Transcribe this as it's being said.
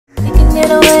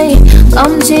get away.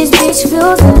 Come chase beach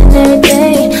views and every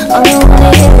day. All you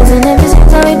wanna hear is an every single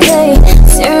time we play.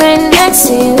 Sit right next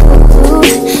to you.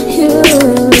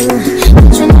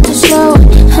 Try not to show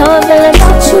how I feel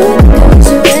about you. Goes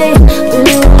away.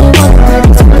 Really want to, I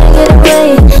just wanna get away.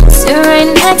 Sit right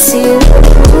next to you.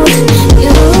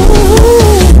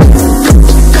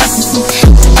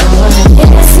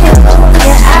 Yes, you.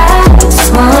 Yeah, I just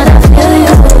wanna feel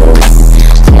you.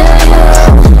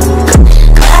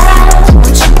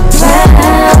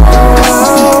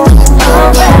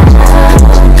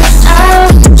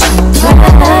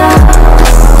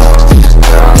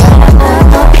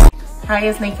 Hi,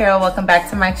 it's Naykara. Welcome back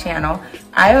to my channel.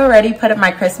 I already put up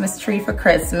my Christmas tree for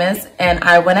Christmas, and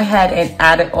I went ahead and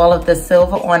added all of the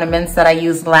silver ornaments that I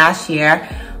used last year,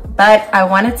 but I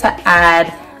wanted to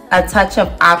add a touch of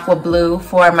aqua blue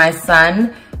for my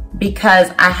son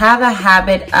because I have a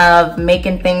habit of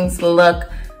making things look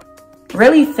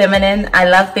really feminine. I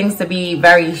love things to be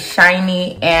very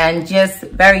shiny and just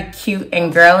very cute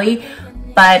and girly,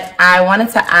 but I wanted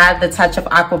to add the touch of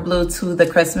aqua blue to the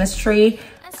Christmas tree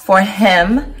for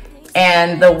him.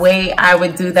 And the way I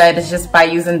would do that is just by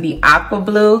using the aqua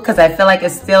blue, because I feel like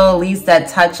it still leaves that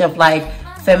touch of like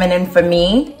feminine for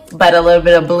me, but a little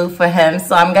bit of blue for him.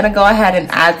 So I'm gonna go ahead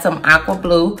and add some aqua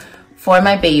blue for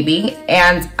my baby.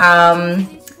 And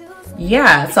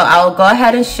yeah, so I'll go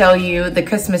ahead and show you the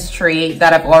Christmas tree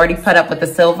that I've already put up with the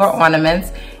silver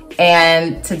ornaments.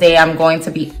 And today I'm going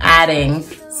to be adding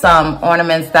some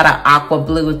ornaments that are aqua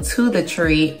blue to the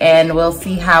tree, and we'll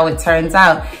see how it turns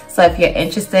out. So if you're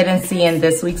interested in seeing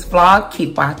this week's vlog,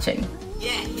 keep watching.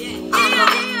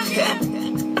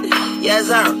 Yes,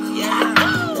 sir.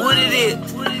 What it is?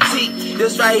 See,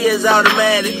 this right here is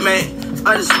automatic, man.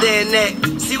 Understand that.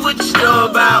 See what you know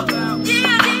about.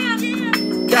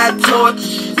 Got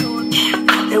torch,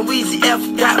 and Weezy F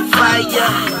got fire.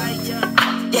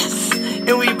 Yes,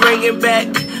 and we bringing back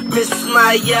Miss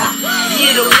Maya.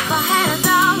 Get 'em. If I had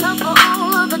 $1 for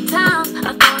all of the times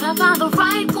I thought I found the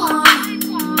right one,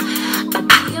 I'd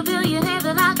be a billionaire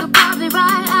that I could probably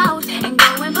ride out and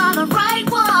go and buy the right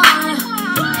one.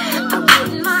 I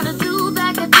wouldn't mind a dude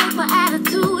that could take my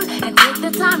attitude and take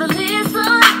the time to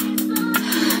listen.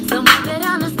 Someone that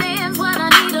understands when I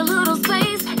need a little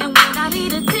space and when I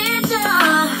need attention.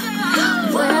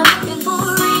 When I'm looking for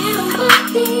a real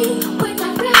body with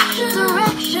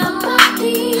direction,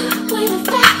 body with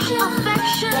affection,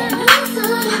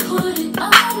 listen, put it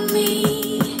on me.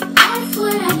 That's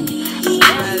what I need.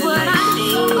 That's what I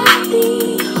need. Somebody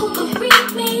who can read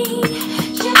me,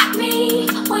 check me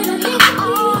when I need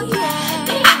me,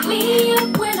 pick me up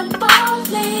when I'm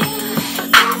falling.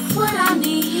 That's what I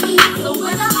need. So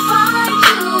when I find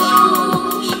you,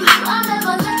 I'll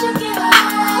never let you get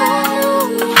away.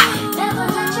 Never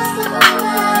let you slip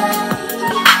away.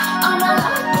 All my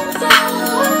life is down,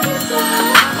 work is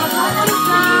down.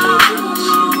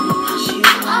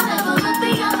 I'll never look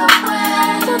the other way.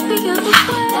 Look the other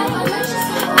way. Never let you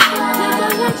slip away.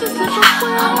 Never let you slip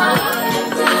away. All my life is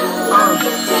down, work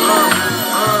is down.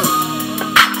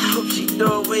 I hope she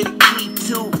know a way to keep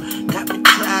too. Got me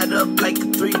tied up like a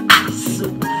 3-piece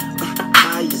suit.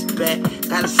 Maya's back,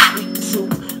 got a sweet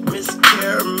tooth. Miss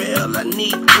Caramel, I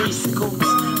need 3 scoops.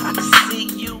 I can see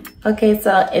you. Okay,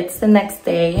 so it's the next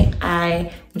day.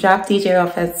 I dropped DJ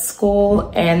off at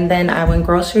school and then I went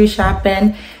grocery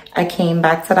shopping. I came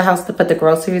back to the house to put the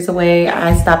groceries away.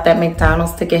 I stopped at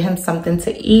McDonald's to get him something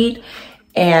to eat.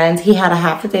 And he had a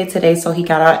half a day today, so he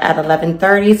got out at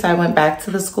 11:30. So I went back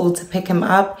to the school to pick him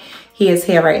up. He is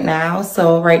here right now.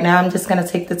 So right now I'm just gonna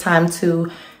take the time to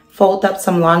fold up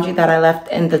some laundry that I left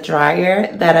in the dryer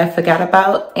that I forgot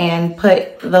about and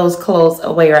put those clothes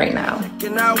away right now.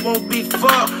 And I won't be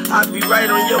far, I'll be right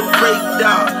on your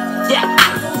radar. Yeah.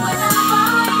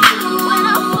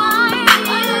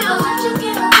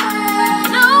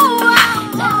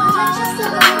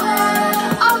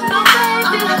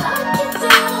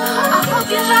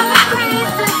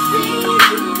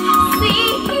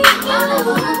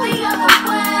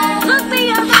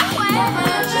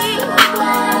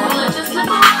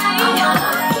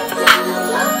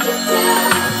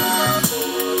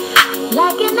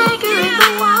 Like an anchor in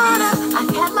the water, I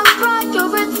had my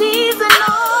priorities in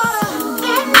order.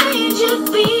 That means you'd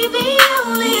be the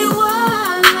only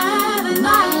one in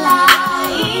my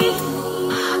life.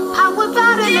 I would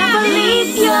vow to never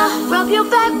leave you, rub your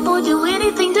back, or do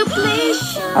anything to please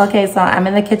you. Okay, so I'm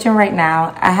in the kitchen right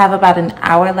now. I have about an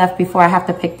hour left before I have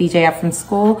to pick DJ up from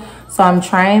school, so I'm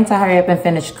trying to hurry up and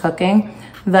finish cooking.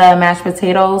 The mashed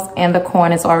potatoes and the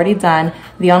corn is already done.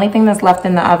 The only thing that's left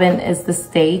in the oven is the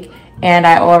steak, and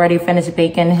I already finished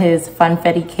baking his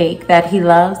funfetti cake that he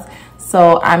loves.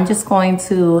 So I'm just going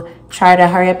to try to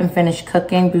hurry up and finish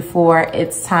cooking before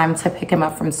it's time to pick him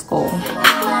up from school.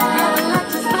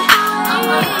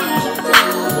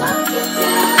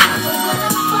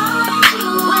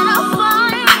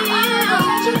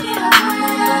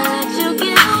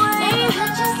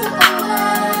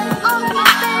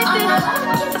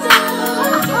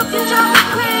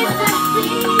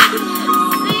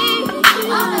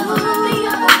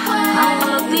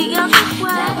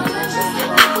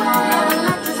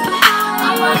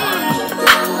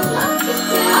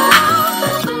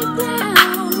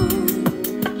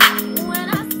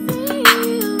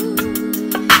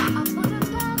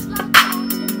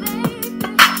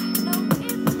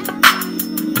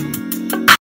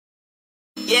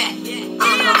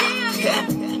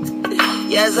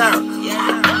 Yes, sir.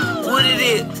 What it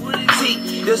is?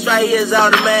 See, this right here is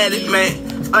automatic, man.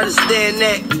 Understand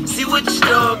that. See what you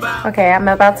know about. Okay, I'm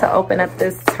about to open up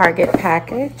this Target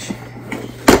package.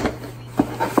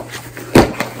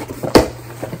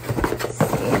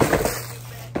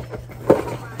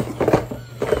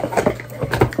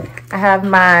 I have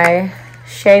my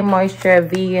Shea Moisture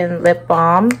Vegan Lip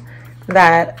Balm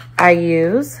that I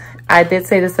use. I did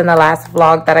say this in the last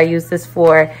vlog that I use this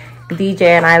for DJ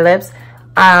and eye lips.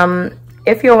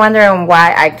 If you're wondering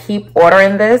why I keep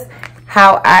ordering this,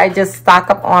 how I just stock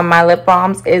up on my lip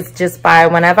balms is just by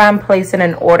whenever I'm placing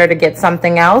an order to get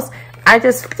something else, I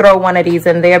just throw one of these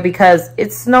in there because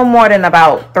it's no more than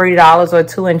about $3 or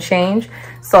 $2 and change.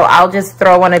 So I'll just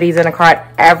throw one of these in a cart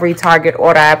every Target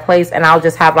order I place, and I'll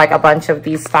just have like a bunch of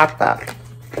these stocked up.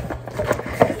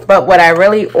 But what I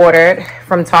really ordered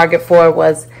from Target for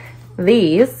was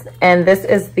these, and this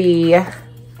is the,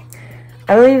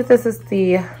 I believe this is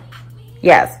the,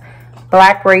 yes,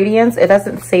 Black Radiance. It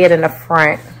doesn't say it in the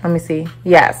front. Let me see.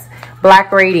 Yes,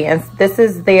 Black Radiance. This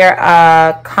is their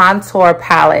contour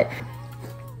palette.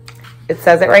 It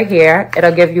says it right here.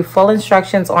 It'll give you full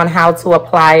instructions on how to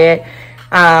apply it.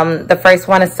 The first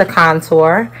one is to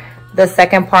contour. The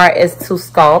second part is to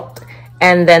sculpt.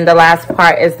 And then the last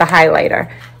part is the highlighter.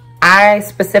 I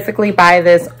specifically buy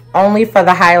this only for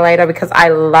the highlighter because I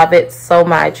love it so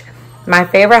much. My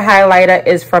favorite highlighter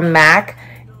is from n.a.y.k.a.r.a,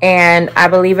 and I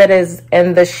believe it is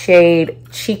in the shade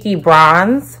Cheeky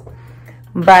Bronze.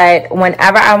 But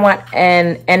whenever I want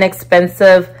an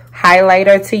inexpensive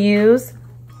highlighter to use,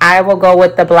 I will go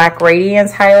with the Black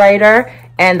Radiance highlighter,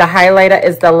 and the highlighter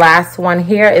is the last one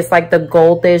here. It's like the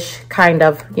goldish kind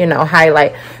of, you know,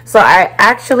 highlight. So I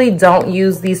actually don't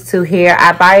use these two here.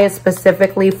 I buy it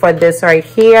specifically for this right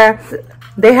here.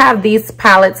 They have these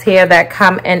palettes here that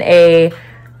come in a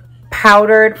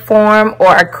powdered form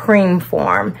or a cream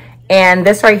form, and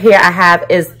this right here I have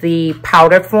is the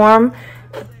powdered form.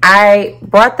 I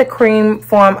bought the cream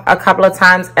form a couple of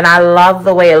times and I love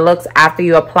the way it looks after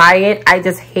you apply it. I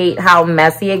just hate how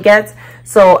messy it gets,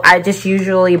 so I just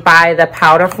usually buy the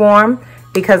powder form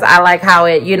because I like how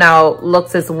it, you know,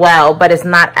 looks as well, but it's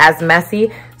not as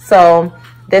messy. So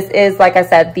this is, like I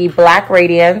said, the Black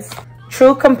Radiance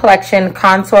True Complexion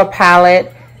Contour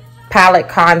Palette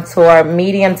contour,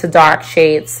 medium to dark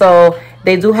shades. So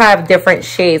they do have different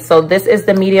shades. So this is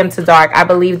the medium to dark. I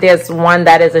believe there's one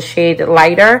that is a shade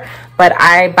lighter, but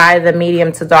I buy the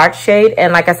medium to dark shade.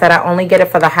 And like I said, I only get it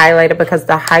for the highlighter because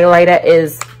the highlighter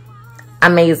is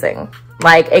amazing.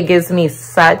 Like, it gives me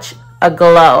such a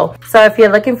glow. So if you're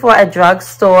looking for a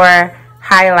drugstore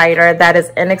highlighter that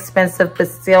is inexpensive but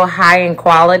still high in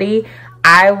quality,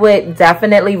 I would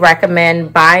definitely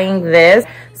recommend buying this.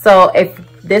 So if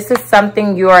this is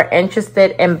something you're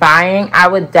interested in buying, I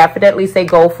would definitely say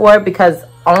go for it, because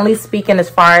only speaking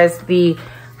as far as the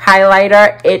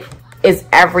highlighter, it is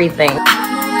everything.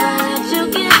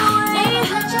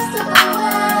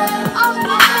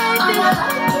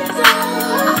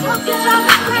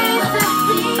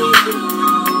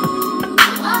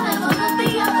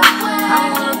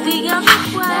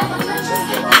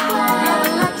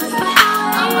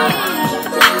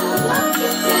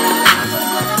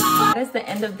 The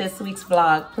end of this week's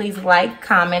vlog. Please like,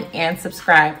 comment, and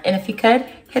subscribe. And if you could,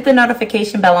 hit the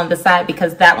notification bell on the side,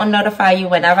 because that will notify you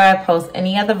whenever I post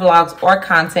any other vlogs or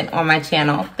content on my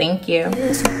channel. Thank you. All I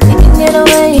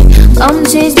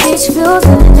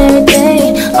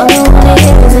wanna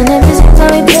hear is an every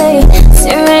time we play.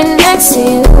 Sit right next to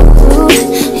you.